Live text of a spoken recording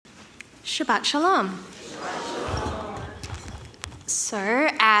Shabbat Shalom. So,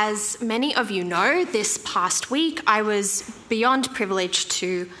 as many of you know, this past week I was beyond privileged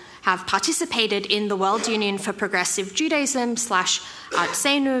to have participated in the World Union for Progressive Judaism /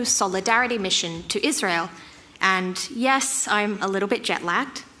 Artsenu Solidarity Mission to Israel. And yes, I'm a little bit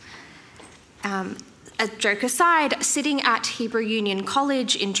jet-lagged. A joke aside, sitting at Hebrew Union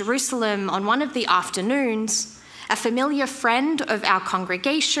College in Jerusalem on one of the afternoons, a familiar friend of our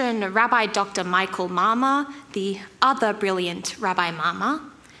congregation, Rabbi Dr. Michael Mama, the other brilliant Rabbi Mama,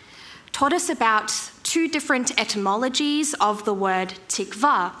 taught us about two different etymologies of the word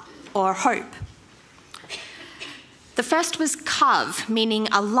tikva, or hope. The first was kav, meaning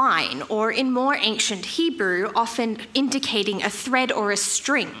a line, or in more ancient Hebrew, often indicating a thread or a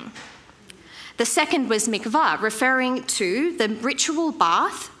string. The second was mikvah, referring to the ritual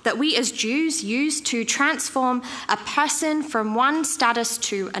bath that we as Jews use to transform a person from one status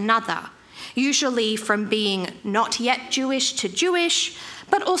to another, usually from being not yet Jewish to Jewish,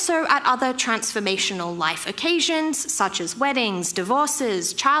 but also at other transformational life occasions, such as weddings,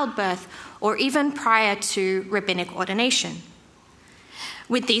 divorces, childbirth, or even prior to rabbinic ordination.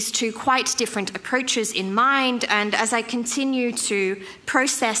 With these two quite different approaches in mind, and as I continue to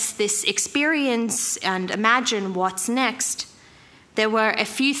process this experience and imagine what's next, there were a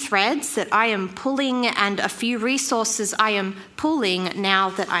few threads that I am pulling and a few resources I am pulling now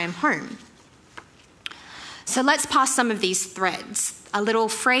that I am home. So let's pass some of these threads, a little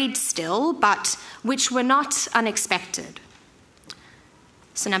frayed still, but which were not unexpected.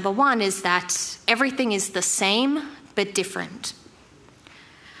 So number one is that everything is the same but different.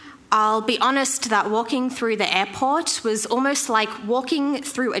 I'll be honest that walking through the airport was almost like walking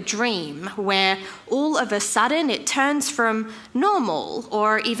through a dream where all of a sudden it turns from normal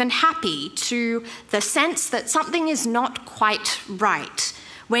or even happy to the sense that something is not quite right.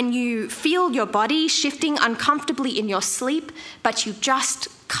 When you feel your body shifting uncomfortably in your sleep, but you just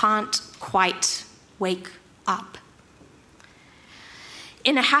can't quite wake up.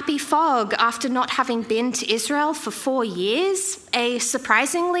 In a happy fog, after not having been to Israel for 4 years, a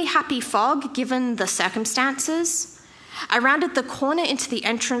surprisingly happy fog given the circumstances, I rounded the corner into the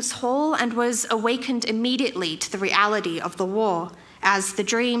entrance hall and was awakened immediately to the reality of the war as the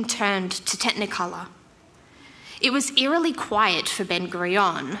dream turned to Technicolor. It was eerily quiet for Ben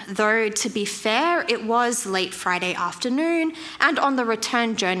Gurion, though to be fair, it was late Friday afternoon and on the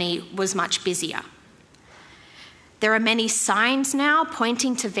return journey was much busier. There are many signs now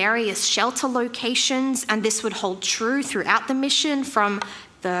pointing to various shelter locations, and this would hold true throughout the mission from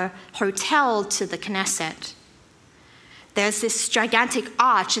the hotel to the Knesset. There's this gigantic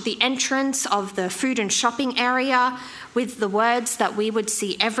arch at the entrance of the food and shopping area with the words that we would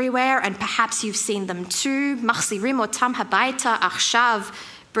see everywhere, and perhaps you've seen them too, Machzirim otam habayta achshav,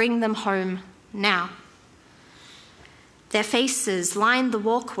 bring them home now. Their faces line the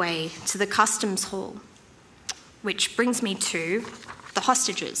walkway to the customs hall. Which brings me to the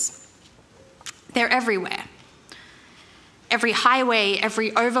hostages. They're everywhere. Every highway,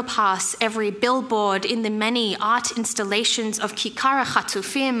 every overpass, every billboard in the many art installations of Kikara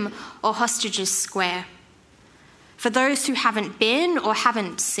Chatufim or Hostages Square. For those who haven't been or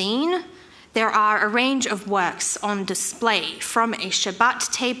haven't seen, there are a range of works on display, from a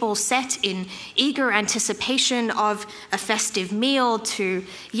Shabbat table set in eager anticipation of a festive meal to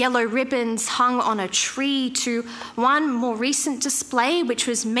yellow ribbons hung on a tree to one more recent display which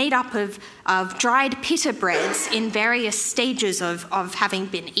was made up of dried pita breads in various stages of having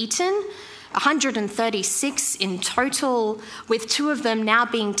been eaten, 136 in total, with 2 of them now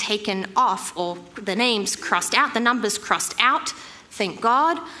being taken off, or the names crossed out, the numbers crossed out, thank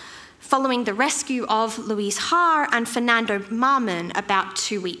God, following the rescue of Luis Har and Fernando Marman about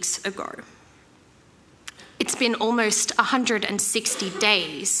 2 weeks ago. It's been almost 160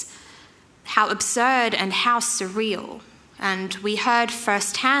 days. How absurd and how surreal. And we heard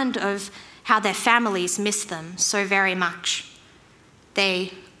firsthand of how their families miss them so very much.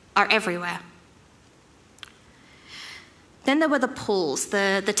 They are everywhere. Then there were the pulls,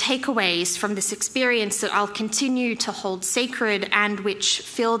 the takeaways from this experience that I'll continue to hold sacred and which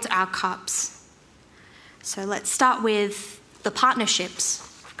filled our cups. So let's start with the partnerships.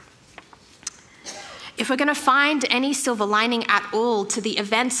 If we're going to find any silver lining at all to the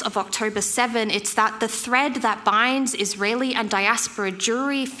events of October 7, it's that the thread that binds Israeli and diaspora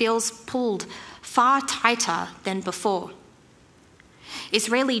Jewry feels pulled far tighter than before.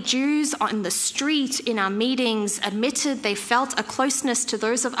 Israeli Jews on the street in our meetings admitted they felt a closeness to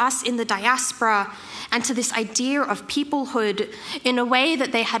those of us in the diaspora and to this idea of peoplehood in a way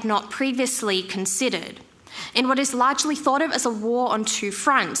that they had not previously considered. in what is largely thought of as a war on two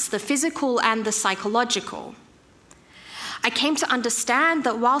fronts, the physical and the psychological. I came to understand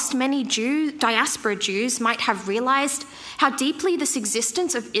that whilst many diaspora Jews might have realized how deeply this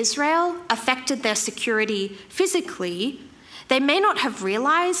existence of Israel affected their security physically, they may not have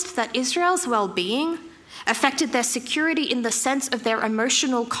realized that Israel's well-being affected their security in the sense of their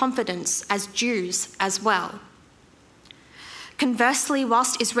emotional confidence as Jews as well. Conversely,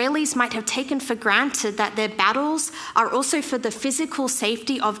 whilst Israelis might have taken for granted that their battles are also for the physical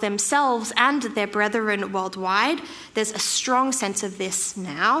safety of themselves and their brethren worldwide, there's a strong sense of this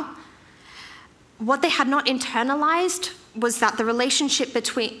now. What they had not internalized was the relationship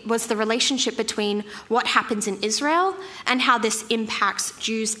between what happens in Israel and how this impacts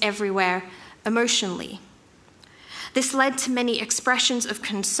Jews everywhere emotionally. This led to many expressions of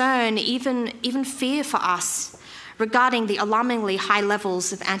concern, even fear for us, regarding the alarmingly high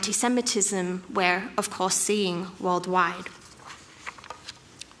levels of anti-Semitism we're, of course, seeing worldwide.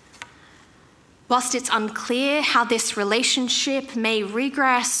 Whilst it's unclear how this relationship may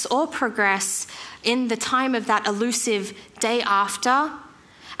regress or progress in the time of that elusive day after,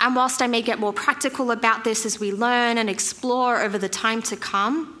 and whilst I may get more practical about this as we learn and explore over the time to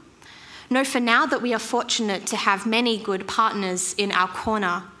come, know for now that we are fortunate to have many good partners in our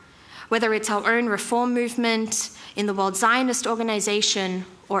corner, whether it's our own reform movement, in the World Zionist Organization,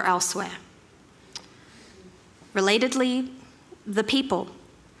 or elsewhere. Relatedly, the people.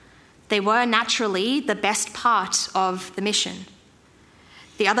 They were naturally the best part of the mission.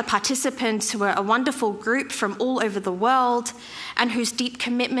 The other participants, who were a wonderful group from all over the world and whose deep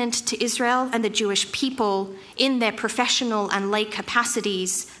commitment to Israel and the Jewish people in their professional and lay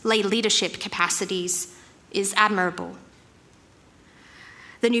leadership capacities, is admirable.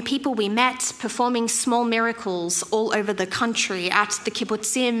 The new people we met performing small miracles all over the country, at the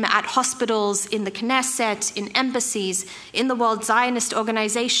kibbutzim, at hospitals, in the Knesset, in embassies, in the World Zionist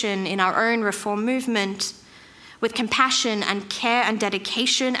Organization, in our own reform movement, with compassion and care and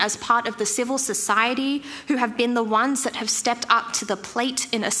dedication as part of the civil society who have been the ones that have stepped up to the plate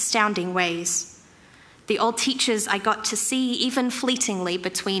in astounding ways. The old teachers I got to see even fleetingly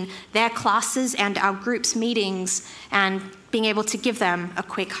between their classes and our group's meetings, and being able to give them a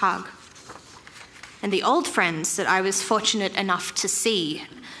quick hug. And the old friends that I was fortunate enough to see.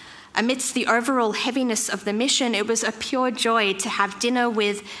 Amidst the overall heaviness of the mission, it was a pure joy to have dinner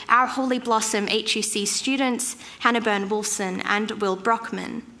with our Holy Blossom HUC students, Hannah Byrne-Wolfson and Will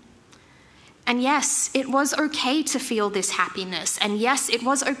Brockman. And yes, it was okay to feel this happiness. And yes, it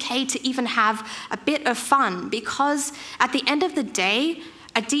was okay to even have a bit of fun, because at the end of the day,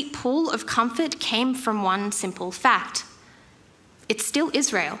 a deep pool of comfort came from one simple fact. It's still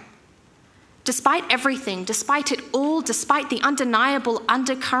Israel. Despite everything, despite it all, despite the undeniable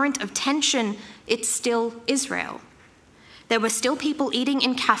undercurrent of tension, it's still Israel. There were still people eating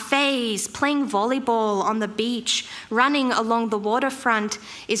in cafes, playing volleyball on the beach, running along the waterfront,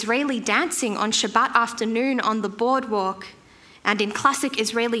 Israeli dancing on Shabbat afternoon on the boardwalk. And in classic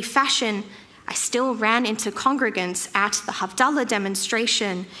Israeli fashion, I still ran into congregants at the Havdalah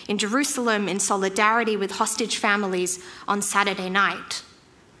demonstration in Jerusalem in solidarity with hostage families on Saturday night.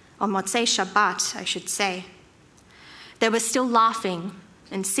 On Motzei Shabbat, I should say. There was still laughing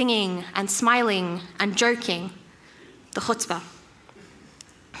and singing and smiling and joking. The chutzpah.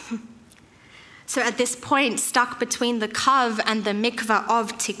 So at this point, stuck between the kav and the mikvah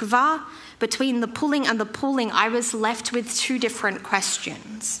of tikva, between the pulling and the pulling, I was left with two different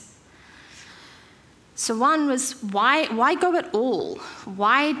questions. So one was, why go at all?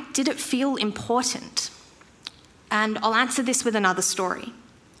 Why did it feel important? And I'll answer this with another story.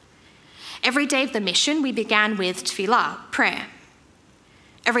 Every day of the mission, we began with tefillah, prayer.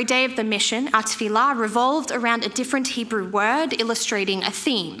 Every day of the mission, our tefillah revolved around a different Hebrew word illustrating a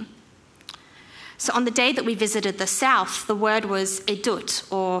theme. So on the day that we visited the south, the word was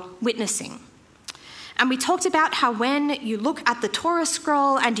edut, or witnessing. And we talked about how when you look at the Torah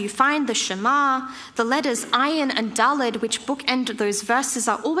scroll and you find the Shema, the letters Ayin and Daled, which bookend those verses,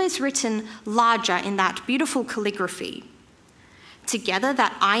 are always written larger in that beautiful calligraphy. Together,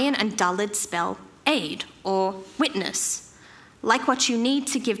 that Ayin and Daled spell aid, or witness. Like what you need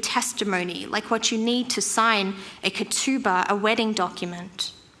to give testimony, like what you need to sign a ketubah, a wedding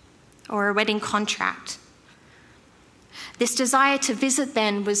document, or a wedding contract. This desire to visit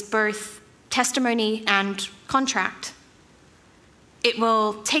then was both testimony and contract. It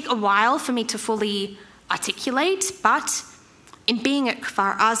will take a while for me to fully articulate, but in being at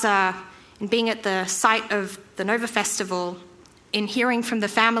Kfar Aza, in being at the site of the Nova Festival, in hearing from the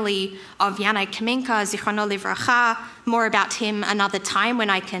family of Yanai Kaminka, Zichrono Livracha, more about him another time when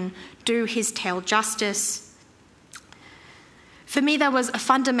I can do his tale justice, For me, there was a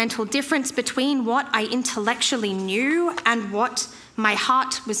fundamental difference between what I intellectually knew and what my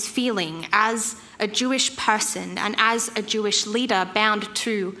heart was feeling as a Jewish person and as a Jewish leader bound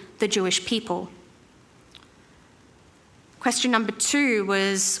to the Jewish people. Question number 2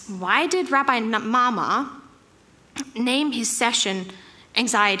 was, why did Rabbi Mama name his session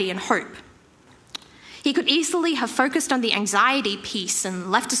Anxiety and Hope? He could easily have focused on the anxiety piece and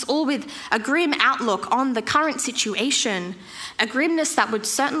left us all with a grim outlook on the current situation, a grimness that would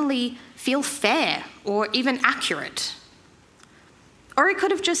certainly feel fair or even accurate. Or he could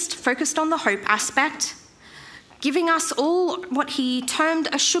have just focused on the hope aspect, giving us all what he termed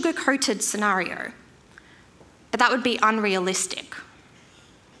a sugar-coated scenario. But that would be unrealistic.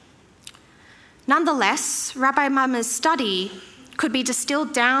 Nonetheless, Rabbi Mama's study could be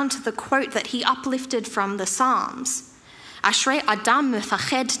distilled down to the quote that he uplifted from the Psalms, Ashrei Adam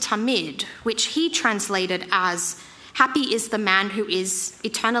Mefached Tamid, which he translated as, happy is the man who is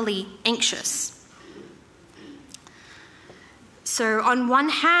eternally anxious. So on one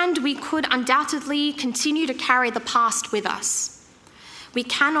hand, we could undoubtedly continue to carry the past with us. We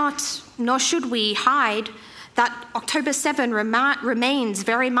cannot, nor should we, hide that October 7 remains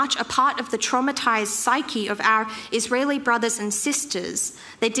very much a part of the traumatized psyche of our Israeli brothers and sisters.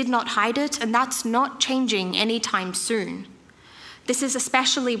 They did not hide it, and that's not changing anytime soon. This is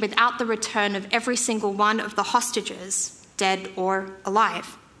especially without the return of every single one of the hostages, dead or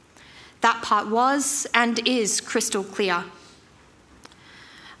alive. That part was and is crystal clear.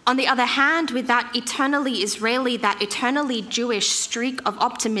 On the other hand, with that eternally Israeli, that eternally Jewish streak of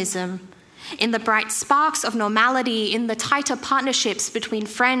optimism, in the bright sparks of normality, in the tighter partnerships between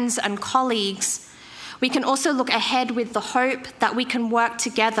friends and colleagues, we can also look ahead with the hope that we can work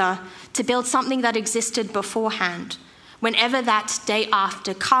together to build something that existed beforehand, whenever that day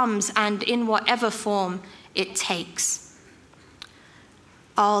after comes and in whatever form it takes.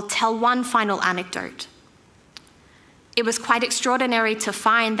 I'll tell one final anecdote. It was quite extraordinary to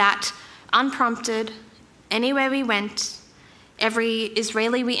find that, unprompted, anywhere we went, every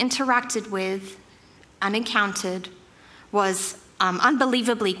Israeli we interacted with and encountered was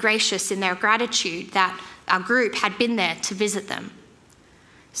unbelievably gracious in their gratitude that our group had been there to visit them.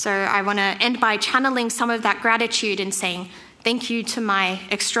 So I want to end by channeling some of that gratitude and saying thank you to my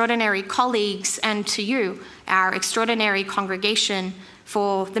extraordinary colleagues and to you, our extraordinary congregation,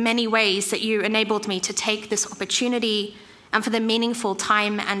 for the many ways that you enabled me to take this opportunity and for the meaningful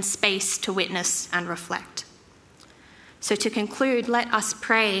time and space to witness and reflect. So to conclude, let us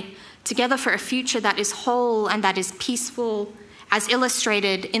pray together for a future that is whole and that is peaceful, as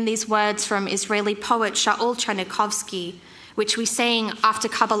illustrated in these words from Israeli poet Shaul Chernikovsky, which we sang after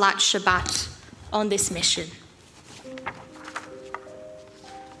Kabbalat Shabbat on this mission.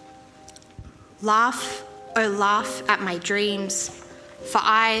 Laugh, oh laugh at my dreams, for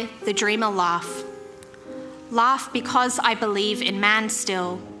I, the dreamer, laugh. Laugh because I believe in man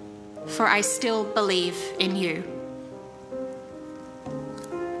still, for I still believe in you.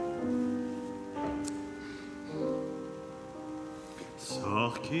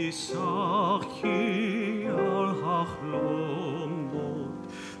 שחקי שחקי על החלומות,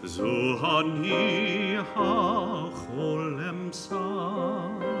 זו אני החולם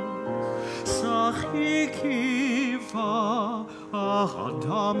שחקי קיווה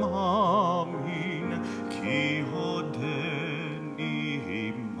האדם מאמין, כי הודני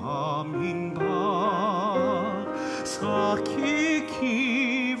מאמין בך. שחקי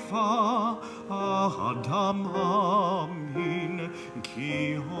קיווה האדם מאמין,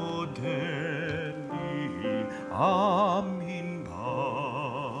 כי הודני מאמין בך.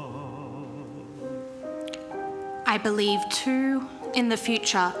 I believe too in the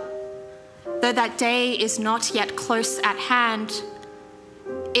future, though that day is not yet close at hand.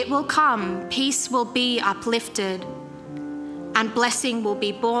 It will come, peace will be uplifted, and blessing will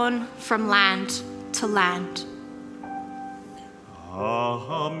be born from land to land.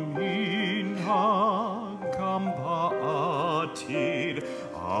 האמינה גם בעתיד,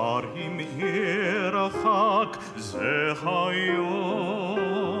 ערים ירחק זה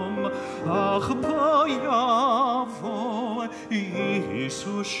היום, אך בוא יבוא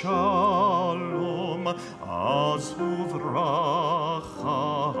יישאו שלום, עזוב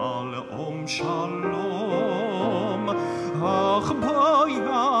ברכה לאום שלום, אך בוא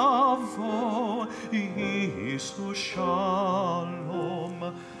יבוא יישאו שלום,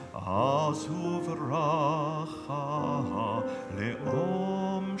 עזוב ברכה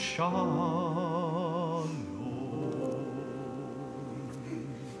לאום שלום.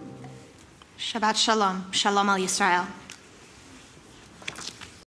 Shabbat Shalom. Shalom al Yisrael.